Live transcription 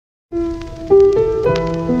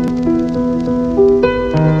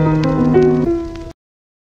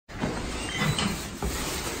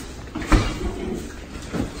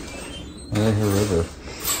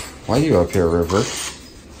you up here, River. I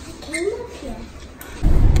came up here.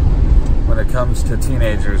 When it comes to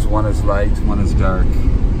teenagers, one is light, one is dark.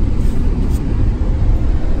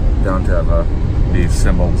 Don't have these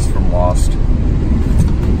symbols from Lost.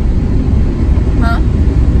 Huh?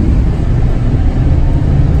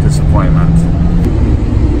 Disappointment.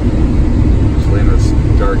 Lina's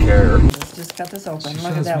dark hair. Let's just cut this open.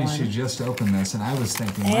 Look at that one. She just opened this, and I was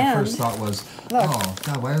thinking, my first thought was, look, oh,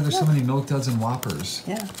 God, why are there so many Milk Duds and Whoppers?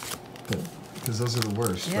 Yeah. Because those are the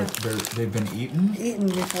worst. Yeah. But they've been eaten? Eaten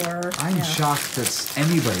before. I'm shocked that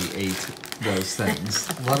anybody ate those things,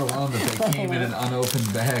 let alone that they came in an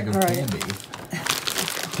unopened bag of candy.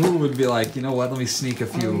 Who would be like, you know what, let me sneak a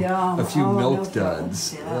few Milk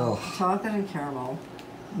Duds. Yeah. Chocolate and caramel.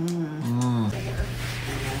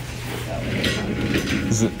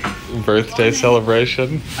 Is it birthday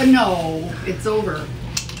celebration? No, it's over. I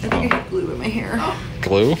think I have glue in my hair.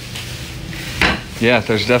 Glue? Yeah,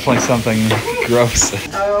 there's definitely something gross.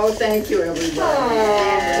 Oh, thank you, everybody.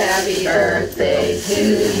 Happy birthday to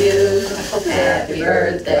you. Happy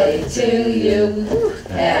birthday to you.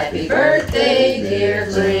 Happy birthday, dear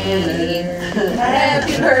Granny.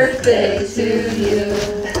 Happy birthday to you.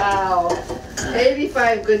 Wow.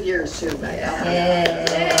 85 good years too, man.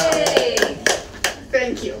 Yay!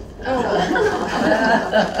 Thank you.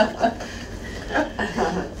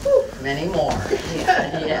 Many more.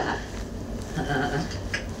 Yeah.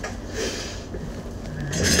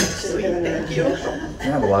 Sweet, thank you.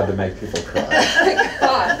 You're not allowed to make people cry.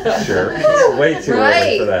 God. Sure. It's way too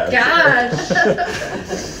early for that. Gosh.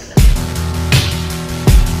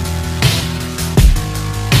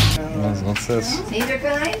 What's this? Neither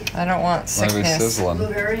kind? I don't want Why are we sickness. sizzling?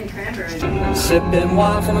 Blueberry and cranberry. Sipping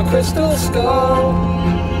wine from a crystal skull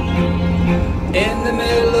in the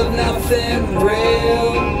middle of nothing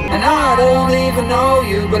real. And I don't even know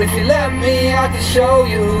you, but if you let me, I can show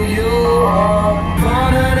you who you are.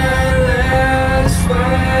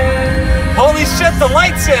 Holy shit, the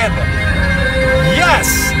light's in!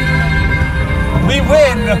 Yes! We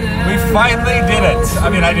win! We finally did it. I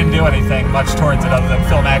mean, I didn't do anything much towards it other than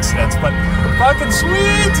film accidents, but fucking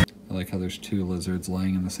sweet! I like how there's two lizards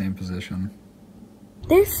laying in the same position.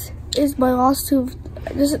 This is my lost tooth.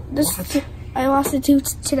 I lost a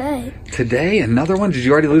tooth today. Today? Another one? Did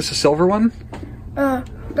you already lose the silver one?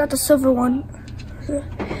 Not the silver one.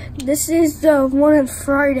 This is the one on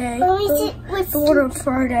Friday. The one on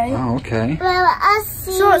Friday. Oh, okay. Well, I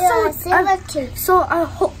see silver tooth. So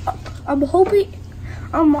I'm hoping.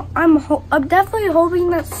 I'm definitely hoping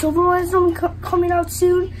that silver one is coming out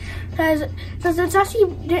soon, because it's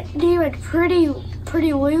actually getting pretty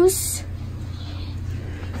loose.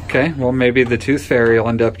 Okay, well maybe the Tooth Fairy will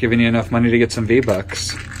end up giving you enough money to get some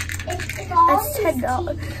V-Bucks. It's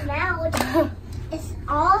 $10.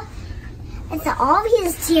 It's all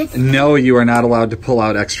his teeth. No, you are not allowed to pull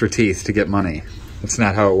out extra teeth to get money. That's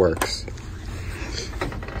not how it works.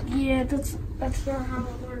 Yeah, that's not how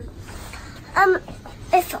it works.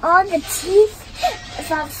 If all the teeth,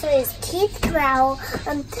 if Officer his teeth grow,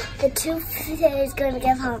 the Tooth Fairy is going to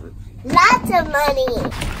give him lots of money.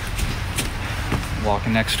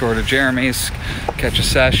 Walking next door to Jeremy's, catch a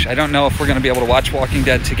sesh. I don't know if we're going to be able to watch Walking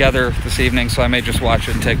Dead together this evening, so I may just watch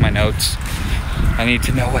it and take my notes. I need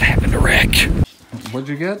to know what happened to Rick. What'd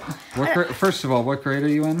you get? First of all, what grade are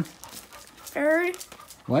you in? Third.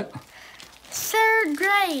 What? Third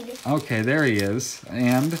grade. Okay, there he is.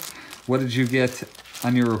 And what did you get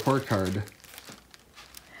on your report card?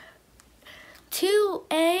 2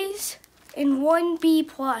 A's and 1 B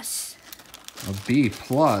plus. A B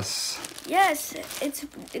plus. Yes, it's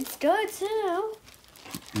good too.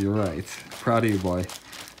 You're right. Proud of you, boy.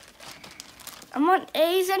 I'm on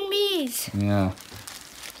A's and B's. Yeah.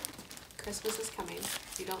 Christmas is coming.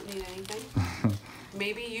 You don't need anything.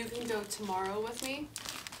 Maybe you can go tomorrow with me,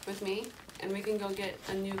 and we can go get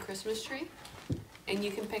a new Christmas tree, and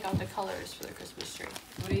you can pick out the colors for the Christmas tree.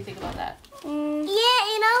 What do you think about that? Yeah,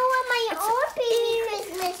 and I want my own baby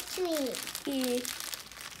Christmas tree.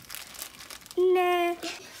 Nah.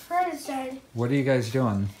 Fred is dead. What are you guys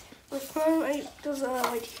doing? He's dead.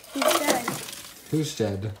 Who's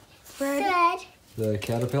dead? Fred. The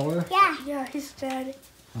caterpillar? Yeah. Yeah, he's dead.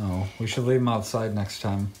 Oh, we should leave him outside next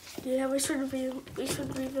time. Yeah, we should leave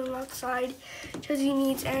him outside because he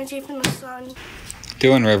needs energy from the sun.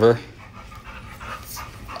 Doing, River?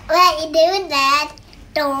 What you doing, Dad?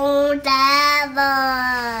 Don't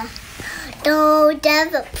ever. Don't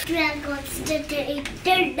ever. To eat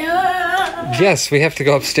dinner. Yes, we have to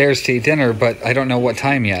go upstairs to eat dinner, but I don't know what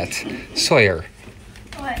time yet. Sawyer.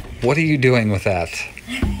 What? What are you doing with that?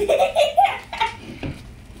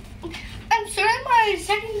 I'm starting my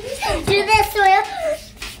second. Do this, Sawyer.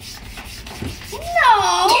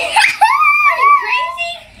 Are you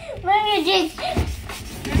crazy?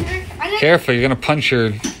 Careful, you're gonna punch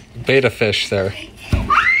your beta fish there.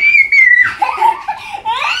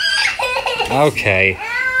 Okay.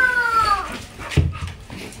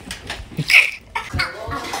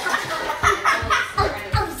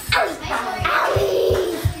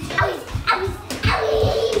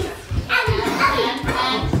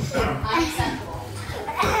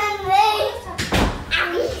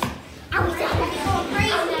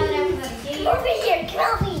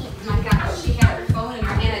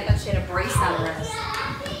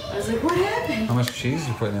 How much cheese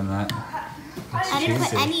you putting in that? I didn't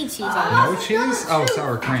put any cheese on it. No cheese? Oh,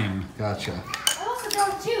 sour cream. Gotcha. I also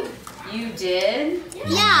got 2. You did? Yeah,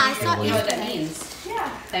 I thought You know what that means? Yeah.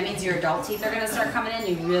 That means your adult teeth are gonna start coming in.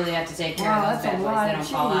 You really have to take care of those bad boys. They don't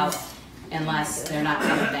fall out unless they're not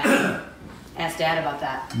coming back. Ask Dad about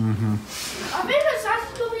that. Mm-hmm. I think there's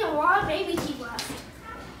actually going to be a lot of baby teeth left.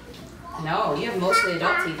 No, you have mostly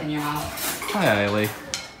adult teeth in your mouth. Hi, Eiley.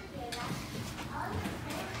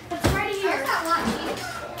 It's right here.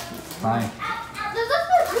 Hi.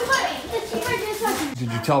 The teeth I just have. Did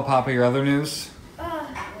you tell Papa your other news?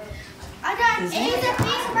 I got A's and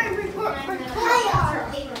B's for my report card. A's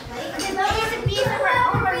and B's for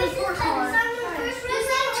my report card.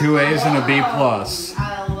 2 A's and a B+. I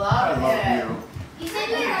love You.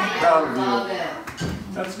 Love it.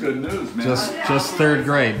 That's good news, man. Just 3rd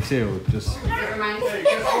grade too. Just.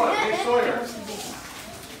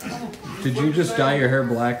 Did you just dye your hair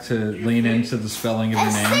black to lean into the spelling of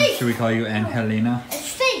your name? Should we call you Angelina?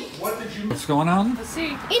 What's going on? It's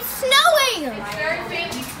snowing!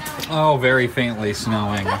 Oh, very faintly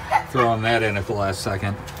snowing. Throwing that in at the last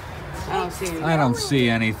second. I don't see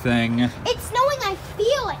anything. It's snowing, I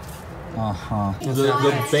feel it. Uh-huh.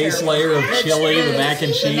 The base layer of chili, the mac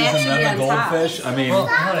and cheese, and then the goldfish. I mean,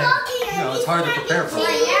 It's hard to prepare for.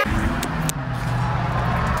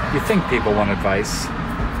 you think people want advice,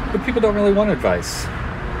 but people don't really want advice.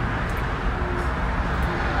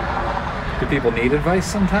 Do people need advice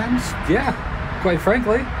sometimes? Yeah, quite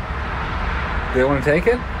frankly. Do they want to take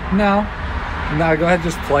it? No. No, go ahead and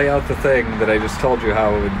just play out the thing that I just told you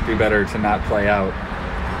how it would be better to not play out.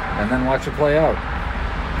 And then watch it play out.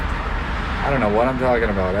 I don't know what I'm talking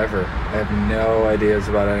about ever. I have no ideas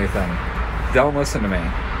about anything. Don't listen to me.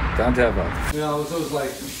 Don't ever. You know, so it was like,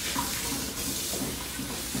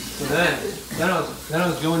 so then I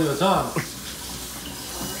was going to a song.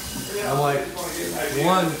 I'm like,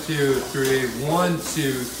 1, 2, 3, 1, 2,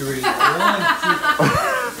 3, 1, 2,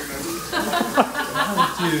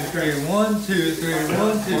 1, 2, 3, 1, 2, 3,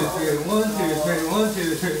 1, 2, 3, 1, 2, 3, 1, 2, 3, 1,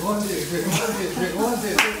 2, 3, 1, 2, 3, 1, 2, 3, 1, 2,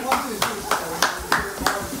 3.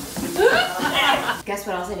 Guess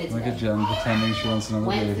what else I did today? Look at Jen pretending she wants another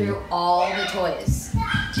Went baby. through all the toys.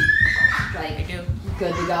 Like,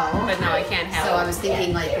 good to go. But no, I can't have So I was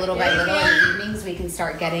thinking, like, little by little in the evenings, we can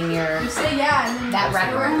start getting your that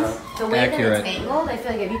reference. The way Accurate. that it's angled, I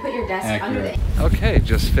feel like if you put your desk under Accurate. the Okay,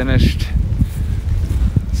 just finished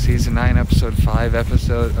season 9, episode 5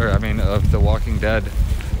 of The Walking Dead.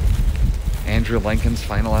 Andrew Lincoln's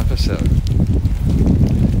final episode.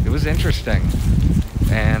 It was interesting.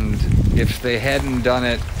 And if they hadn't done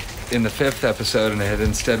it in the 5th episode and they had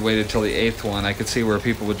instead waited till the 8th one, I could see where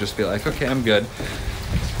people would just be like, okay, I'm good.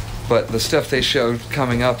 But the stuff they showed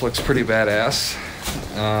coming up looks pretty badass.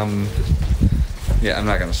 Yeah, I'm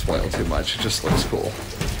not gonna spoil too much. It just looks cool.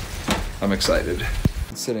 I'm excited.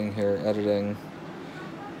 Sitting here editing,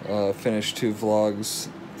 finished 2 vlogs,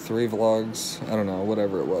 3 vlogs, I don't know,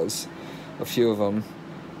 whatever it was. A few of them.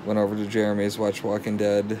 Went over to Jeremy's, watched Walking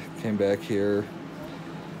Dead, came back here.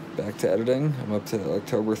 Back to editing. I'm up to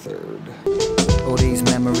October 3rd. All these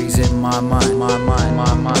memories in my mind, my mind,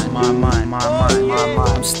 my mind, my mind, my mind, my mind.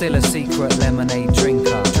 I'm still a secret lemonade drink.